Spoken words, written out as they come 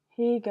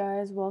Hey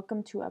guys,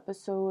 welcome to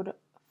episode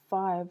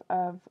 5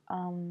 of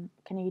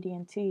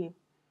Canadian Tea.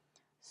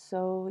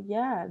 So,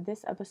 yeah,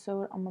 this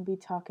episode I'm gonna be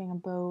talking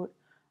about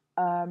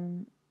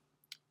um,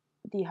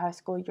 the high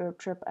school Europe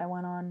trip I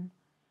went on,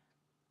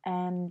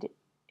 and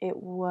it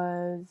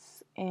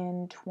was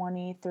in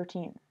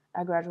 2013.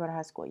 I graduated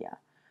high school, yeah.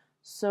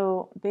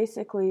 So,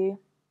 basically,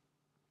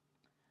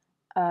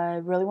 I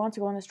really wanted to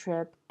go on this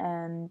trip,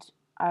 and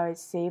I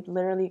saved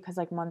literally because,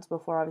 like, months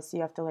before, obviously,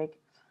 you have to, like,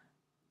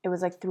 it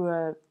was like through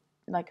a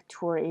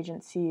tour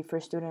agency for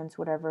students,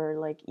 whatever,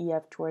 like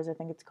EF Tours, I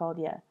think it's called,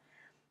 yeah.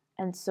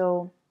 And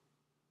so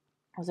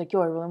I was like, yo,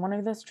 I really want to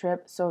do this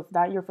trip. So if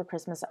that year for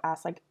Christmas, I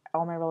asked like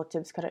all my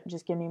relatives could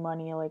just give me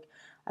money, like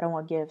I don't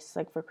want gifts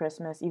like for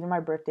Christmas. Even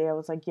my birthday, I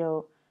was like,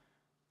 yo,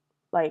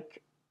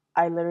 like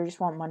I literally just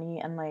want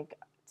money and like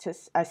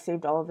I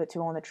saved all of it to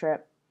go on the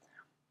trip.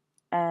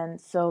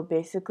 And so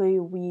basically,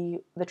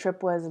 the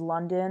trip was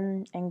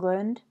London,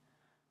 England,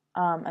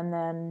 and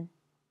then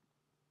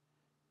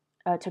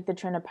took the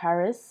train to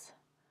Paris,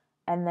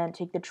 and then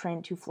take the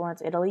train to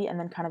Florence, Italy, and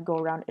then kind of go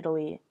around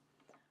Italy.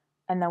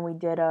 And then we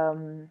did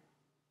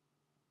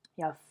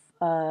yeah,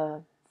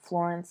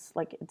 Florence,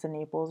 like it's in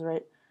Naples,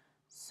 right?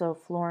 So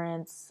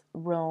Florence,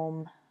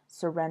 Rome,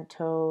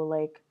 Sorrento,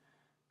 like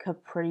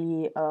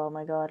Capri, oh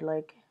my god,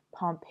 like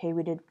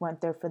Pompeii,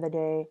 went there for the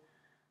day.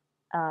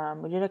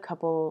 We did a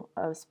couple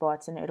of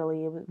spots in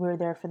Italy. We were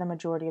there for the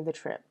majority of the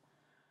trip.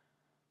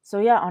 So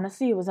yeah,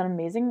 honestly, it was an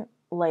amazing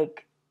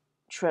like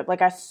trip.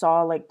 Like I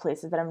saw like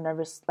places that I've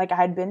never like I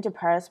had been to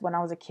Paris when I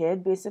was a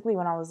kid, basically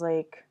when I was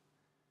like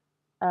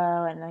 9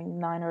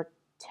 or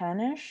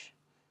 10ish,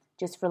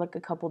 just for like a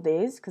couple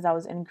days because I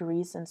was in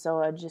Greece, and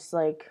so I just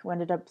like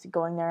ended up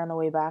going there on the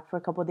way back for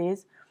a couple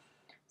days.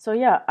 So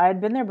yeah, I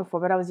had been there before,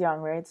 but I was young,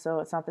 right? So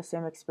it's not the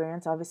same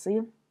experience, obviously.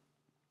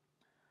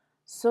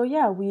 So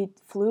yeah, we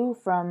flew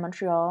from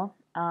Montreal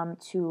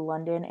to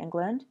London,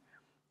 England,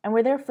 and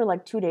we're there for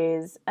like 2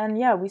 days. And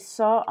yeah, we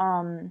saw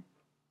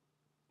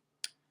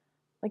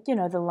like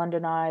the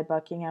London Eye,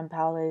 Buckingham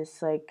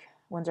Palace, like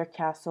Windsor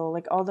Castle,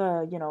 like all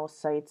the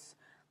sites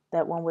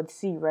that one would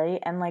see, right?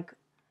 And like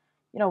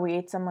we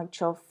ate some like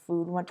chill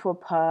food, went to a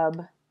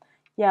pub.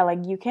 Yeah, like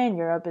UK and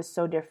Europe is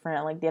so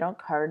different. Like they don't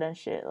card and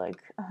shit.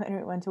 Like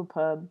I went to a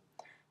pub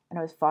and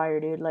it was fire,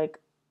 dude. Like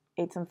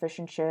ate some fish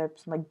and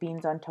chips, and, like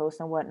beans on toast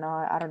and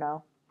whatnot. I don't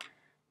know.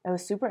 It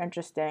was super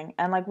interesting.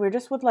 And like we are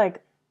just with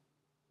like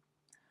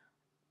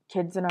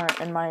kids in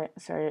my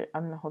sorry,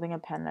 I'm holding a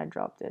pen and I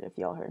dropped it if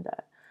y'all heard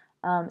that.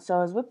 So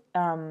I was with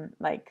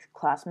like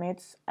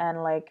classmates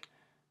and like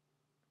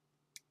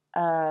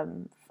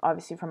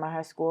obviously from my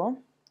high school,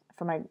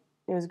 from my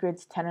it was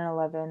grades 10 and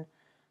 11.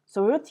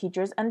 So we were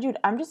teachers, and dude,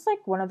 I'm just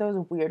like one of those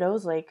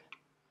weirdos. Like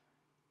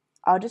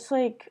I'll just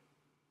like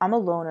I'm a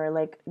loner.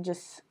 Like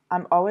just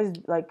I'm always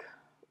like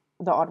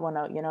the odd one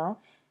out,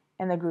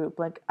 in the group.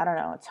 Like I don't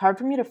know, it's hard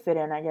for me to fit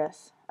in. I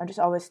guess I just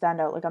always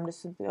stand out. Like I'm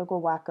just like a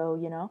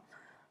wacko.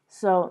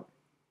 So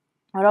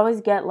I'd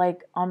always get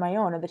like on my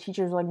own, and the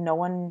teachers were like, no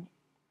one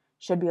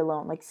should be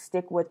alone. Like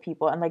stick with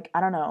people, and like I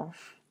don't know.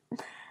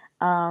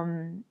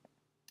 Um,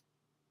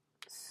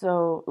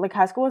 so like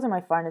high school wasn't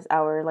my finest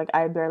hour. Like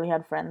I barely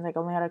had friends. Like I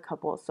only had a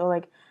couple. So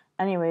like,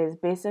 anyways,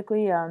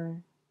 basically,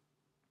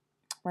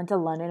 went to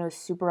London. It was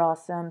super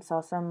awesome.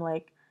 Saw some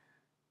like,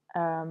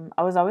 I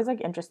was always like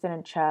interested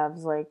in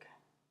chavs. Like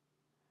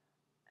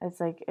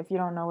it's like if you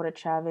don't know what a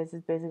chav is,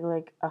 it's basically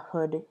like a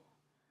hood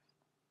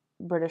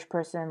British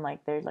person.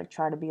 Like they like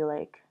try to be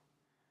like,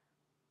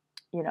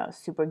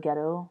 super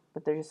ghetto,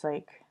 but they're just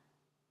like,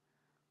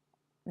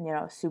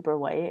 super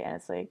white, and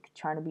it's like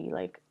trying to be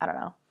like I don't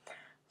know.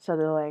 So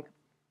they're like,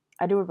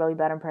 I do a really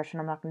bad impression.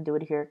 I'm not gonna do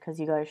it here because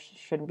you guys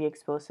shouldn't be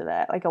exposed to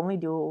that. Like, I only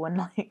do it when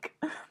like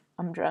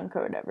I'm drunk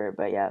or whatever.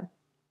 But yeah.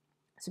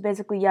 So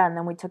basically, yeah. And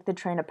then we took the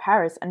train to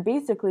Paris, and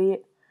basically,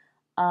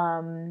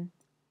 um,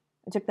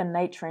 I took the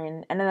night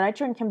train, and the night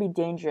train can be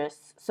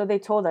dangerous. So they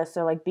told us,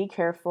 so like, be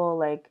careful.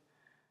 Like,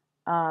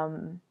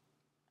 um,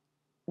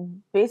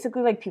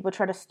 basically, like people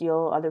try to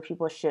steal other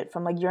people's shit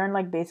from like you're in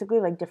like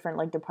basically like different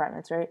like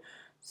departments, right?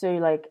 So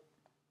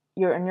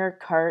you're in your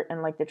cart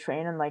and like the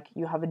train, and like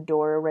you have a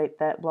door right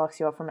that blocks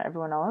you off from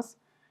everyone else.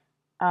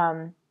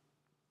 Um,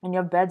 and you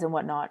have beds and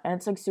whatnot, and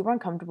it's like super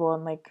uncomfortable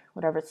and like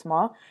whatever, it's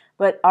small.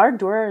 But our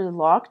door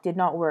lock did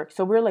not work,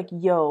 so we were like,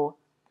 "Yo,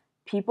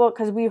 people,"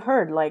 because we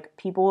heard like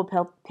people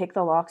will pick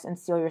the locks and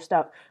steal your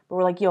stuff. But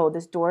we're like, "Yo,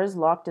 this door's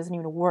lock doesn't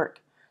even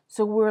work."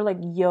 So we're like,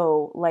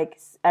 "Yo, like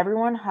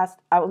everyone has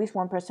at least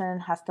one person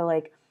has to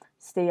like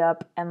stay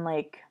up and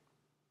like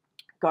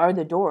guard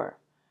the door."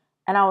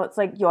 And I was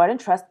like, "Yo, I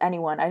didn't trust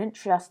anyone.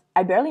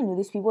 I barely knew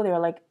these people. They were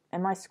like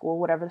in my school,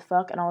 whatever the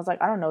fuck." And I was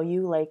like, "I don't know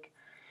you, like."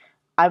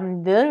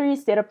 I'm literally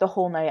stayed up the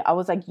whole night. I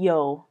was like,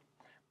 yo.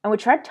 And we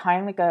tried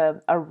tying like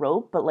a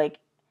rope, but like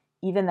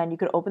even then you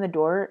could open the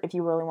door if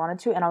you really wanted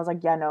to. And I was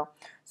like, yeah, no.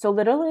 So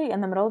literally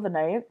in the middle of the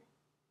night,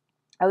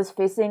 I was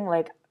facing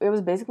like it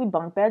was basically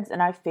bunk beds,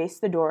 and I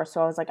faced the door,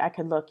 so I was like I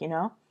could look.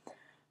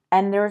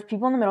 And there was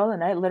people in the middle of the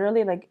night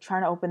literally like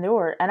trying to open the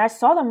door. And I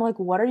saw them like,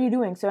 what are you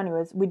doing? So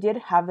anyways, we did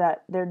have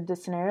that. The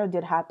scenario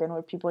did happen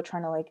where people are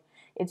trying to like,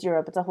 it's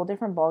Europe. It's a whole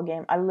different ball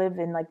game. I live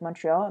in like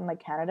Montreal and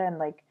like Canada and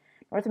like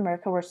North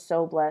America. We're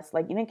so blessed.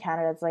 Like even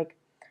Canada, it's like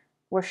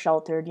we're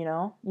sheltered, you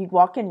know? You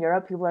walk in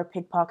Europe, people are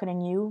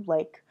pickpocketing you.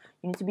 Like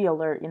you need to be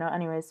alert, you know?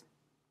 Anyways.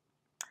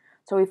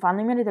 So we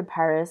finally made it to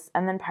Paris.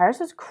 And then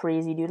Paris is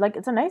crazy, dude. Like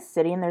it's a nice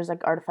city and there's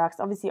like artifacts.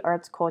 Obviously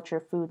arts,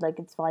 culture, food, like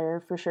it's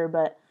fire for sure.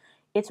 But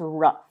it's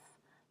rough,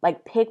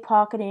 like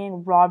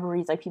pickpocketing,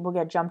 robberies, like people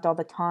get jumped all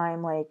the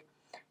time, like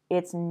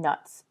it's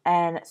nuts.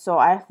 And so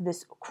I have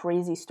this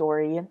crazy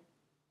story.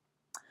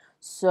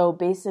 So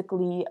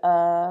basically,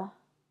 I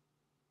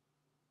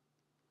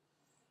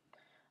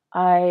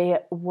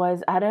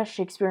was at a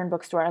Shakespearean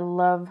bookstore. I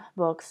love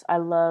books. I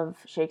love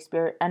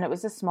Shakespeare. And it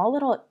was a small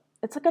little,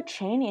 it's like a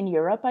chain in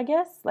Europe, I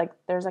guess. Like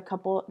there's a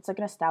couple, it's like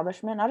an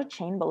establishment, not a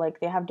chain, but like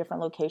they have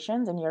different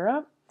locations in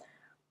Europe.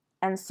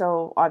 And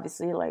so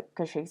obviously, like,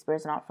 because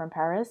Shakespeare's not from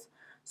Paris.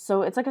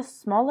 So it's like a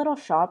small little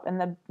shop, and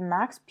the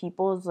max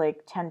people is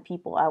like 10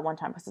 people at one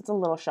time because it's a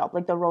little shop.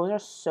 Like the rows are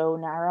so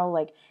narrow,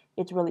 like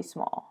it's really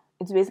small.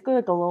 It's basically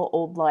like a little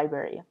old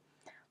library.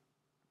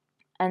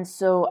 And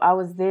so I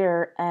was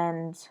there,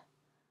 and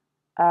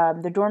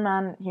the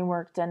doorman, he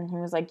worked, and he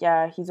was like,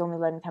 yeah, he's only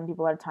letting 10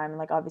 people at a time. And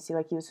like obviously,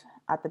 like he was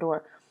at the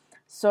door.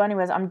 So,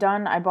 anyways, I'm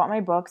done. I bought my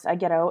books. I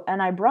get out,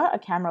 and I brought a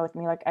camera with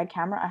me. Like a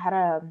camera, I had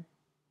a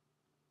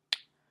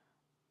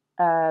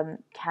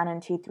Canon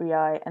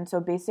T3i, and so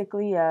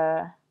basically,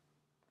 I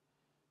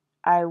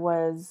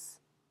was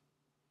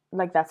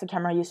like, that's the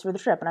camera I used for the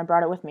trip, and I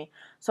brought it with me.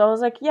 So I was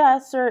like, yeah,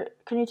 sir,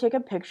 can you take a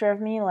picture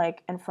of me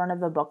like in front of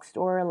the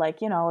bookstore? Like,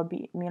 you know,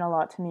 it'd mean a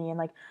lot to me. And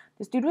like,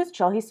 this dude was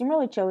chill. He seemed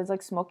really chill. He was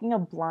like smoking a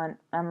blunt,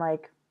 and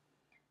like,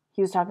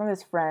 he was talking to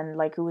his friend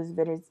like who was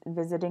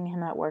visiting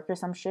him at work or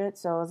some shit.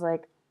 So I was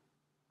like,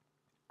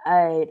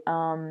 I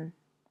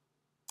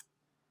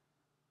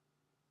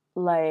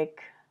like,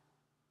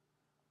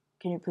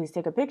 can you please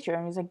take a picture?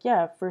 And he's like,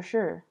 yeah, for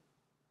sure.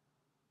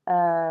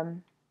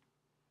 Um,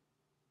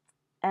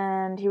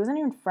 and he wasn't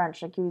even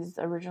French. Like he was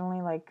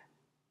originally like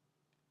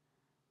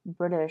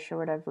British or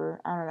whatever.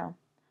 I don't know.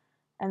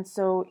 And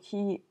so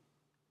he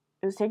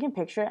was taking a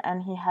picture,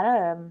 and he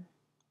had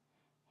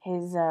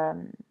his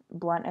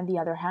blunt in the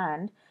other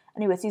hand.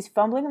 Anyways, he's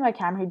fumbling with my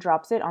camera. He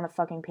drops it on the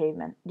fucking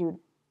pavement, dude.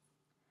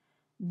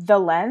 The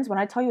lens, when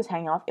I tell you it was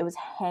hanging off, it was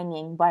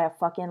hanging by a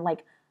fucking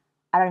like,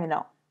 I don't even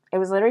know. It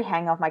was literally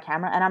hanging off my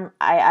camera, and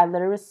I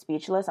literally was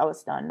speechless. I was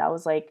stunned. I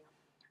was like,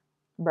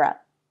 bruh.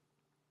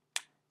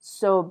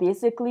 So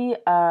basically,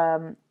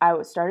 I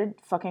started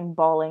fucking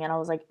bawling, and I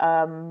was like,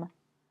 oh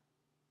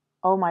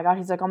my god.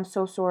 He's like, I'm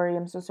so sorry.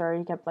 I'm so sorry.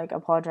 He kept like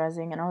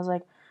apologizing, and I was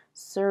like,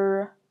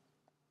 sir,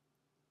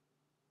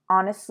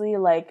 honestly,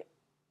 like,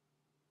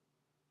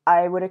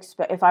 I would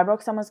expect if I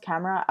broke someone's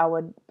camera, I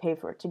would pay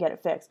for it to get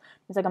it fixed.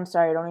 He's like, I'm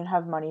sorry, I don't even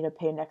have money to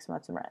pay next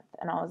month's rent,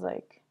 and I was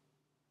like,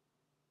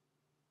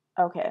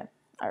 okay,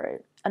 all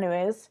right.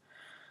 Anyways,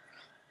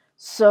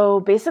 so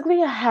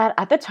basically,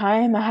 at the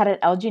time I had an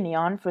LG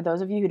Neon. For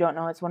those of you who don't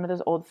know, it's one of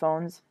those old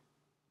phones.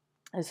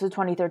 This was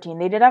 2013.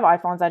 They did have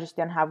iPhones, I just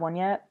didn't have one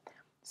yet.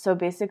 So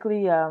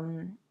basically,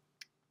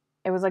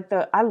 it was like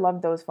I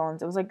love those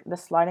phones. It was like the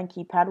sliding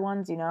keypad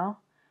ones, you know,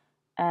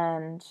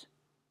 and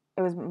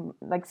it was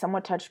like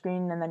somewhat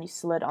touchscreen, and then you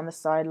slid on the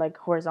side like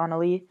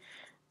horizontally,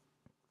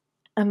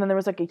 and then there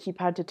was like a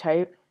keypad to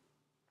type,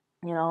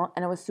 you know,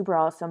 and it was super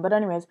awesome. But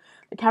anyways,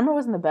 the camera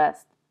wasn't the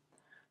best,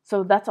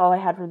 so that's all I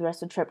had for the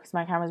rest of the trip because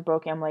my camera was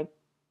broken. I'm like,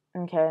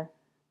 okay,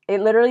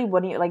 it literally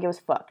wouldn't, like, it was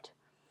fucked.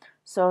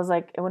 So I was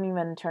like, it wouldn't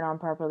even turn on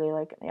properly.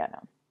 Like, yeah,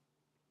 no.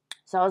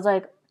 So I was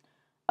like,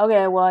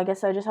 okay, well, I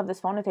guess I just have this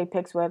phone to take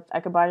pics with. I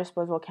could buy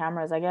disposable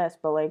cameras, I guess,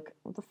 but like,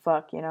 what the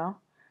fuck, you know?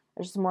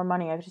 There's just more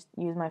money. I could just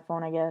use my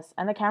phone, I guess.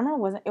 And the camera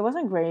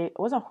wasn't great. It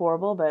wasn't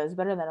horrible, but it was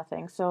better than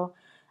nothing. So,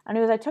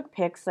 anyways, I took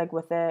pics like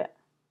with it,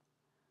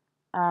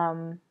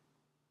 um,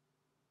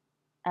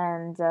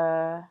 and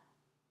I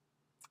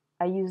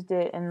used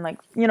it in like,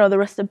 you know, the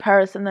rest of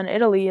Paris and then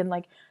Italy, and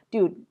like,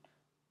 dude,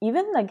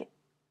 even like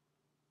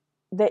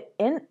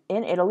in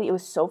Italy, it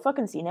was so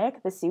fucking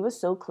scenic. The sea was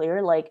so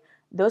clear. Like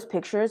those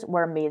pictures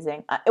were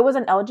amazing. It was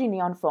an LG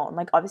Neon phone.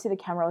 Like obviously the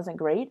camera wasn't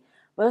great,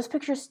 but those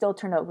pictures still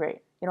turned out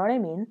great. You know what I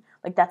mean?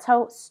 Like that's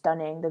how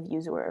stunning the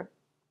views were.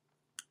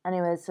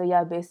 Anyways, so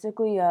yeah,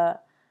 basically, after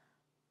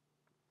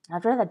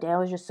that day, I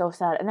was just so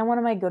sad. And then one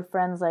of my good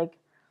friends, like,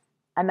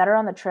 I met her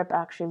on the trip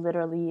actually,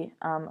 literally,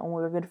 and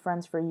we were good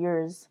friends for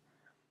years.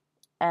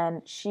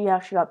 And she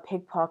actually got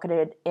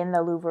pickpocketed in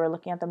the Louvre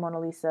looking at the Mona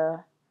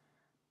Lisa,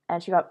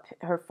 and she got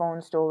her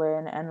phone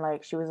stolen, and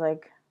like she was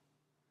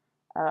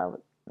uh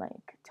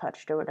like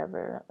touched or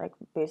whatever, like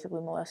basically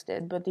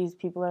molested. But these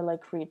people are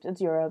like creeps. It's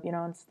Europe, you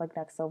know. It's like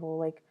next level.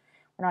 Like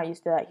we're not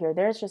used to that here.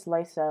 There's just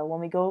lifestyle. When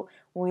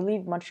we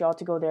leave Montreal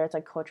to go there, it's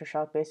like culture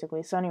shock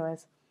basically. So,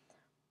 anyways,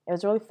 it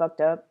was really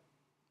fucked up.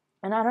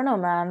 And I don't know,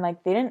 man.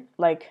 Like they didn't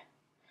like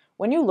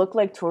when you look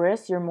like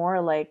tourists, you're more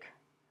like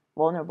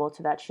vulnerable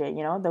to that shit.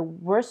 You know, the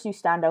worse you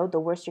stand out, the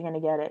worse you're gonna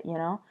get it. You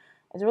know.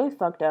 It's really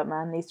fucked up,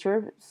 man. These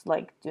trips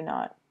like do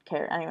not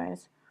care.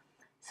 Anyways,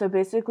 so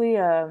basically,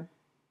 yeah,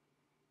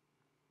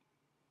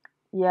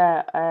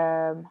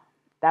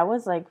 that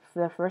was like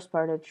the first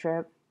part of the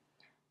trip.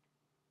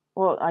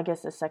 Well, I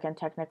guess the second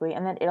technically,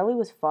 and then Italy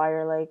was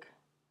fire. Like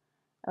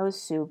it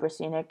was super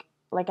scenic.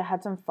 Like I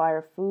had some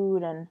fire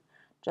food and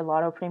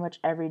gelato pretty much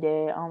every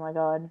day. Oh my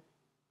god.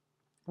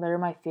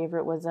 Literally my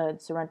favorite was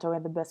Sorrento.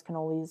 Had the best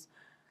cannolis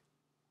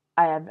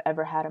I have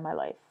ever had in my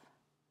life.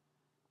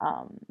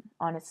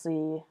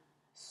 Honestly,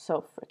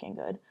 so freaking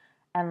good.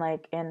 And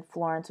like in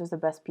Florence was the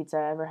best pizza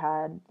I ever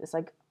had. It's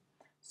like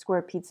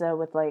square pizza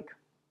with like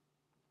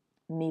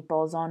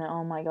meatballs on it.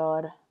 Oh my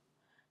god.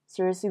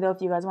 Seriously though,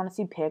 if you guys want to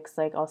see pics,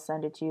 like I'll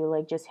send it to you.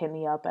 Like just hit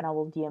me up and I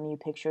will DM you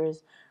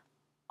pictures.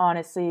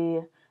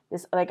 Honestly,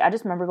 this like I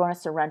just remember going to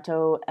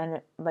Sorrento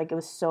and like it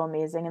was so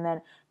amazing. And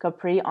then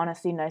Capri,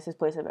 honestly, nicest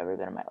place I've ever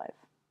been in my life.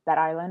 That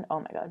island, oh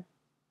my god.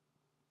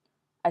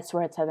 I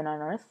swear it's heaven on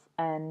earth,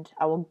 and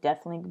I will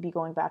definitely be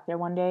going back there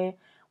one day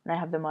when I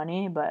have the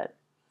money. But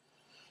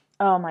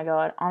oh my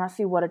god,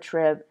 honestly, what a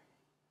trip!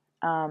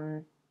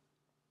 Um,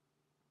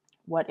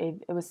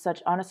 it was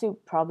such honestly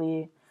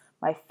probably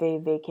my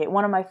fave vacate,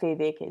 one of my fave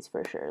vacates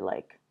for sure.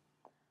 Like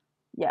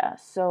yeah,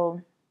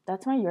 so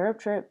that's my Europe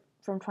trip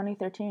from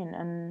 2013,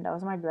 and that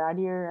was my grad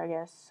year, I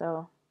guess.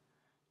 So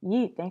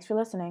yeet, thanks for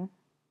listening.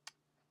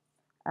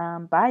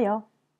 Bye y'all.